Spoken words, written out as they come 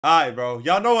Alright, bro.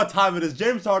 Y'all know what time it is.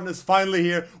 James Harden is finally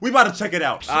here. We about to check it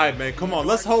out. Alright, man. Come on.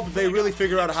 Let's hope they really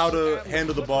figure out how to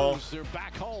handle the ball.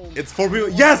 It's 4 people.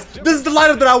 Yes! This is the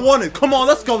lineup that I wanted. Come on.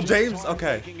 Let's go, James.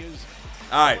 Okay.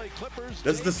 Alright.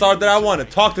 This is the start that I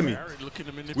wanted. Talk to me.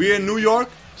 We in New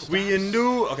York. We in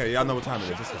New... Okay, y'all know what time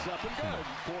it is. Let's go.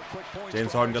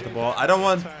 James Harden got the ball. I don't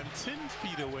want...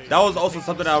 That was also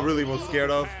something I really was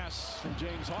scared of.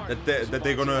 That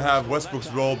they're gonna have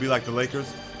Westbrook's role be like the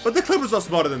Lakers, but the Clippers are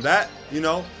smarter than that, you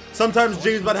know. Sometimes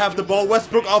James might have the ball,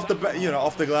 Westbrook off the,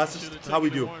 off the glasses. That's how we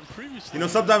do. You know,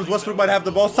 sometimes Westbrook might have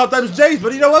the ball, sometimes James.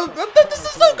 But you know what? This is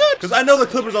so good because I know the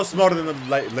Clippers are smarter than the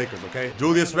Lakers. Okay,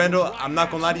 Julius Randle. I'm not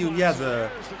gonna lie to you.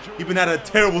 He's been at a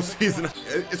terrible season.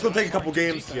 It's gonna take a couple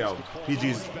games. Yo,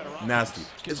 PG's nasty.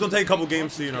 It's gonna take a couple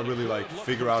games to really like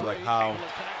figure out like how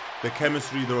the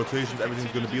chemistry, the rotations,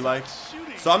 everything's gonna be like.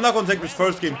 So I'm not gonna take this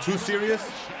first game too serious,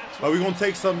 but we're gonna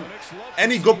take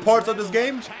any good parts of this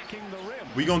game.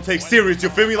 We're gonna take serious. You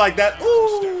feel me like that?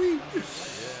 Ooh.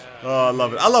 Oh, I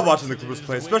love it. I love watching the Clippers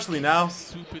play, especially now.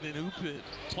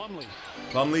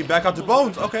 Plumlee back out to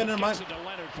Bones. Okay, never mind.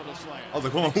 I was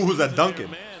like, hold on, who was that dunking?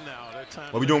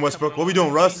 What we doing, Westbrook? What we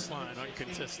doing, Russ?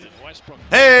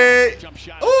 Hey!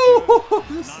 Ooh,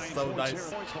 this is so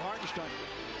nice.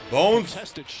 Bones.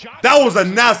 That was a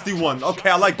nasty one. Okay,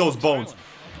 I like those Bones.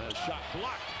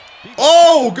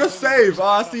 Oh, good save.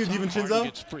 I see you,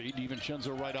 DiVincenzo.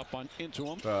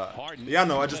 Yeah,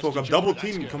 no, I just woke up. Double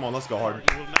team. Come on, let's go, Harden.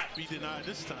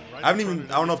 I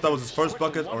don't know if that was his first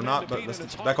bucket or not, but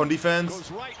let's back on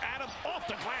defense.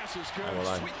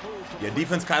 Yeah,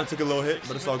 defense kind of took a little hit,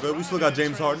 but it's all good. We still got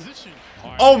James Harden.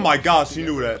 Oh my gosh, you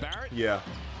knew that. Yeah.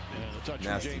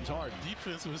 Nasty.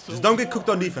 Just don't get cooked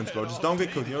on defense, bro. Just don't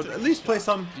get cooked. You know, at least play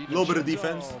some little bit of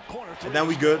defense, and then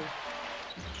we good.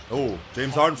 Oh,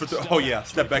 James Harden for 2. Oh yeah,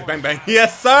 step back, bang bang.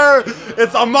 Yes, sir.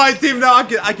 It's on my team now.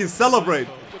 I can celebrate.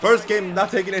 First game, not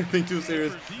taking anything too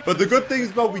serious, but the good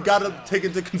things, bro, we gotta take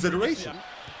into consideration.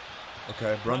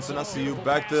 Okay, Brunson, I see you.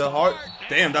 Back to Hart.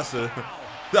 Damn, that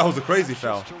was a crazy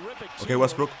foul. Okay,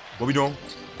 Westbrook, what we doing?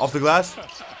 Off the glass.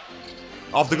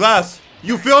 Off the glass.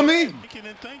 You feel me?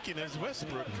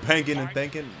 Banking and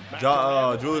thinking.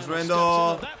 Julius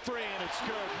Randle.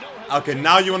 Okay,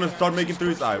 now you want to start making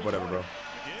threes? Alright, whatever, bro.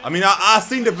 I mean, I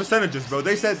seen the percentages, bro.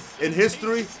 They said in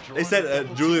history,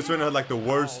 Julius Randle had like the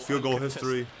worst field goal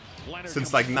history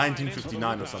since like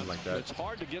 1959 or something like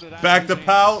that. Back to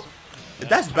Powell.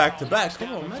 That's back to back.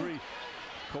 Come on, man.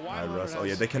 Alright, Russ. Oh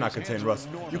yeah, they cannot contain Russ.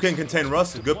 You can contain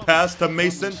Russ. Good pass to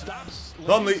Mason.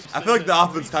 Plumlee. I feel like the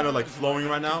offense kind of like flowing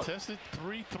right now.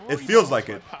 It feels like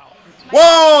it.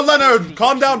 Whoa, Leonard!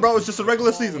 Calm down, bro. It's just a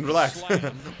regular season. Relax.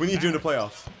 We need you in the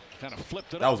playoffs.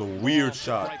 That was a weird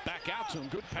shot.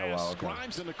 Oh wow, okay.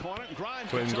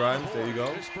 Quentin Grimes, there you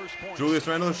go. Julius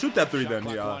Randle, shoot that 3 then.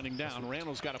 Yeah.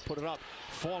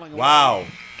 Wow.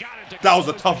 That was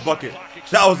a tough bucket.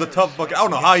 That was a tough bucket. I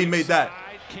don't know how he made that.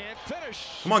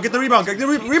 Come on, get the rebound. Get the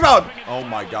rebound. Oh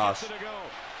my gosh.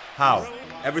 How?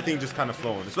 Everything just kind of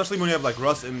flowing. Especially when you have like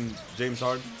Russ and James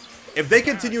Harden. If they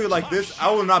continue like this, I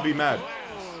will not be mad.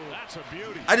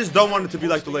 I just don't want it to be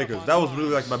like the Lakers. That was really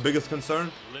like my biggest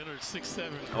concern.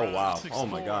 Oh wow. Oh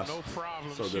my gosh.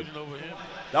 So good.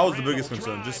 That was the biggest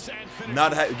concern. Just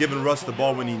not giving Russ the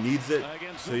ball when he needs it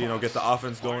to, get the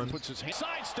offense going.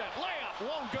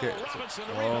 Okay.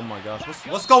 Oh my gosh.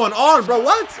 What's going on, bro?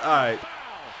 What? All right.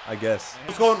 I guess.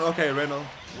 What's going on? Okay, Randall.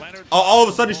 Oh, all of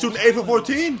a sudden he's shooting 8 for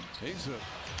 14?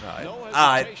 Alright.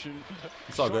 Alright.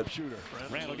 It's all good.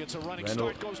 Randall.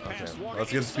 Okay.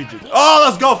 Let's get speed. Oh,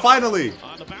 let's go. Finally.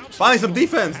 Finally some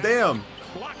defense. Damn.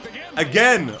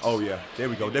 Again. Oh, yeah. There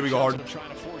we go. There we go, Harden.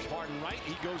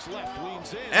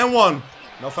 And one.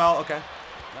 No foul. Okay.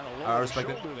 I respect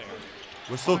it.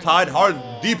 We're still tied. Harden.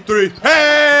 Deep 3.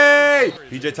 Hey!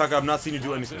 PJ Tucker, I've not seen you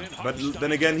do anything. But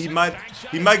then again, he might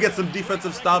get some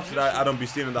defensive stops that I don't be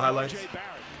seeing in the highlights.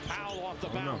 I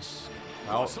don't know.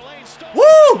 Out.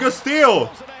 Woo! Good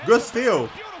steal. Good steal.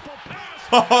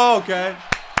 Oh, okay.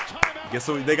 Guess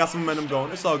so they got some momentum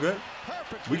going. It's all good.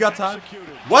 We got time.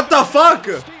 What the fuck?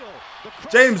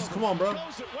 James, come on, bro.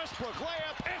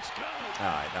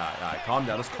 Alright. Calm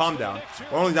down. Let's calm down.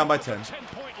 We're only down by 10.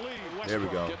 There we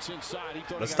go.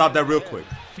 Let's stop that real quick.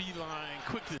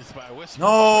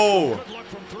 No.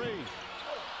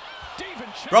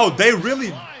 Bro, they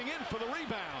really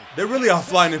are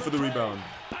flying in for the rebound.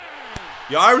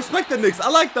 Yo, I respect the Knicks. I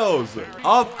like those.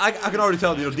 I can already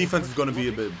tell, defense is going to be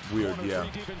a bit weird. Yeah.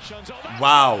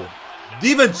 Wow.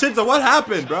 DiVincenzo, what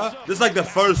happened, bro? This is like the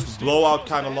first blowout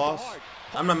kind of loss.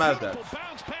 I'm not mad at that.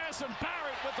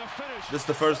 This is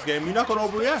the first game. You're not going to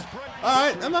overreact. All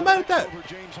right. I'm not mad at that.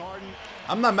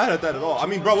 I'm not mad at that at all. I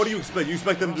mean, bro, what do you expect? You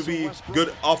expect them to be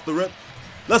good off the rip?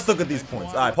 Let's look at these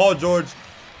points. All right, Paul George,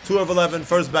 2 of 11,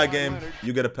 first bad game.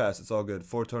 You get a pass. It's all good.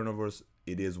 4 turnovers.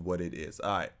 It is what it is.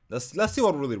 All right, let's see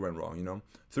what really went wrong, you know?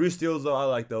 3 steals, though. I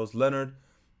like those. Leonard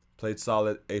played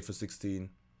solid, 8 for 16.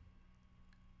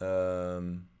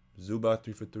 Zubac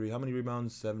 3 for 3. How many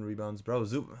rebounds? 7 rebounds, bro.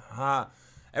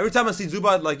 Every time I see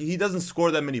Zubac, like, he doesn't score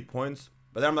that many points,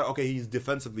 but then I'm like, okay, he's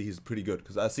defensively, he's pretty good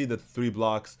because I see the 3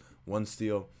 blocks, 1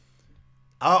 steal.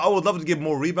 I would love to give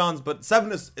more rebounds, but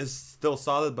 7 is still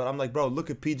solid. But I'm like, bro,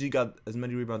 look at PG got as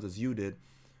many rebounds as you did.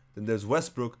 Then there's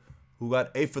Westbrook, who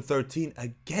got 8 for 13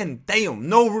 again. Damn,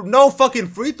 no fucking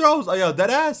free throws. Oh, yo,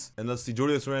 dead ass. And let's see,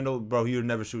 Julius Randle, bro, he was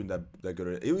never shooting that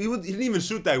good. He didn't even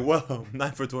shoot that well.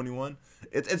 9 for 21.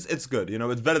 It's good, you know.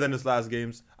 It's better than his last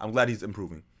games. I'm glad he's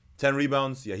improving. 10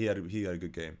 rebounds. Yeah, he had a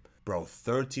good game. Bro,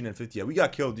 13 and 50. Yeah, we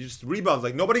got killed. Just rebounds.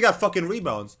 Like, nobody got fucking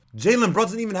rebounds. Jalen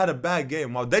Brunson even had a bad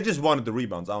game. Wow, they just wanted the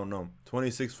rebounds. I don't know.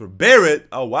 26 for Barrett.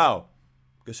 Oh, wow.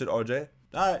 Good shit, RJ.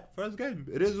 All right, first game.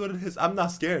 It is what it is. I'm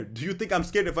not scared. Do you think I'm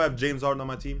scared if I have James Harden on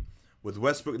my team? With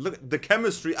Westbrook. Look, the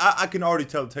chemistry. I can already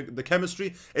tell. The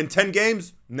chemistry in 10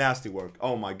 games, nasty work.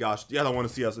 Oh, my gosh. Yeah, I don't want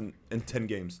to see us in 10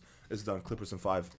 games. It's done. Clippers in 5.